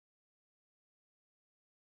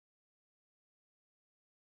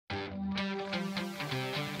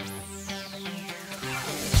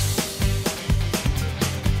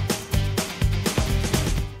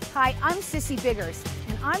Hi, I'm Sissy Biggers,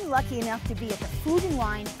 and I'm lucky enough to be at the Food &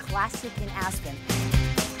 Wine Classic in Aspen.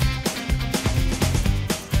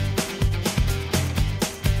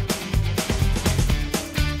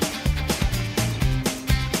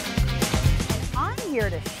 I'm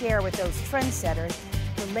here to share with those trendsetters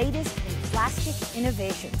the latest in plastic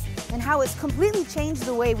innovations and how it's completely changed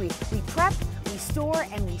the way we prep, we store,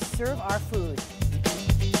 and we serve our food.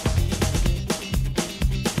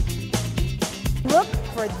 Look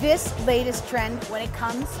for this latest trend when it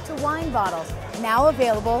comes to wine bottles, now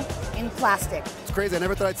available in plastic. It's crazy, I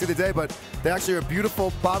never thought I'd see the day, but they actually are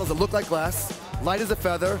beautiful bottles that look like glass, light as a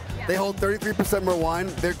feather. Yeah. They hold 33% more wine.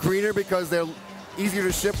 They're greener because they're easier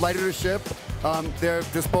to ship, lighter to ship. They're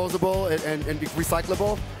disposable and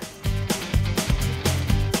recyclable.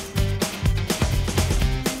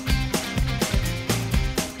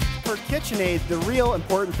 For KitchenAid, the real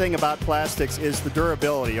important thing about plastics is the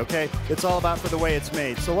durability, okay? It's all about for the way it's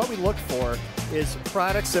made. So what we look for is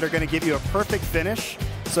products that are going to give you a perfect finish.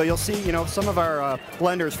 So you'll see, some of our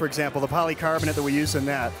blenders, for example, the polycarbonate that we use in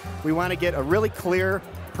that. We want to get a really clear,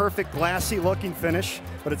 perfect, glassy looking finish,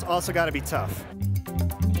 but it's also got to be tough.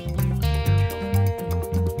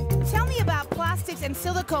 Tell me about plastics and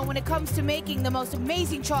silicone when it comes to making the most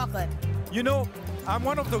amazing chocolate. I'm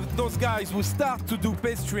one of those guys who start to do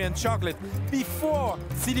pastry and chocolate before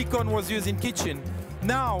silicone was used in kitchen.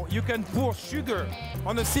 Now you can pour sugar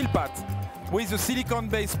on a silpat with a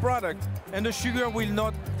silicone-based product, and the sugar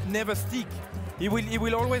will never stick. It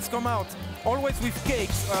will always come out. Always with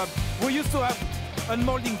cakes. We used to have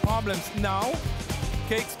unmolding problems. Now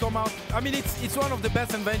cakes come out. I mean, it's one of the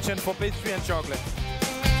best inventions for pastry and chocolate.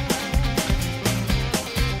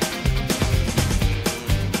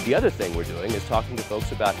 The other thing we're doing is talking to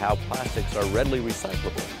folks about how plastics are readily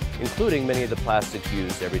recyclable, including many of the plastics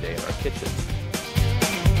used every day in our kitchens.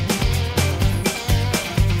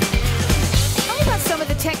 Tell me about some of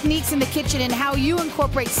the techniques in the kitchen and how you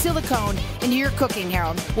incorporate silicone into your cooking,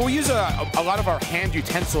 Harold. Well, we use a lot of our hand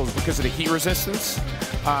utensils because of the heat resistance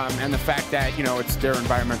and the fact that, they're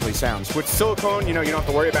environmentally sound. With silicone, you don't have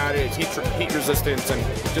to worry about it. It's heat resistant and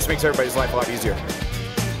just makes everybody's life a lot easier.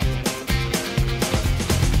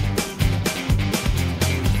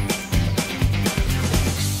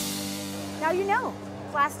 Now you know,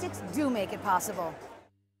 plastics do make it possible.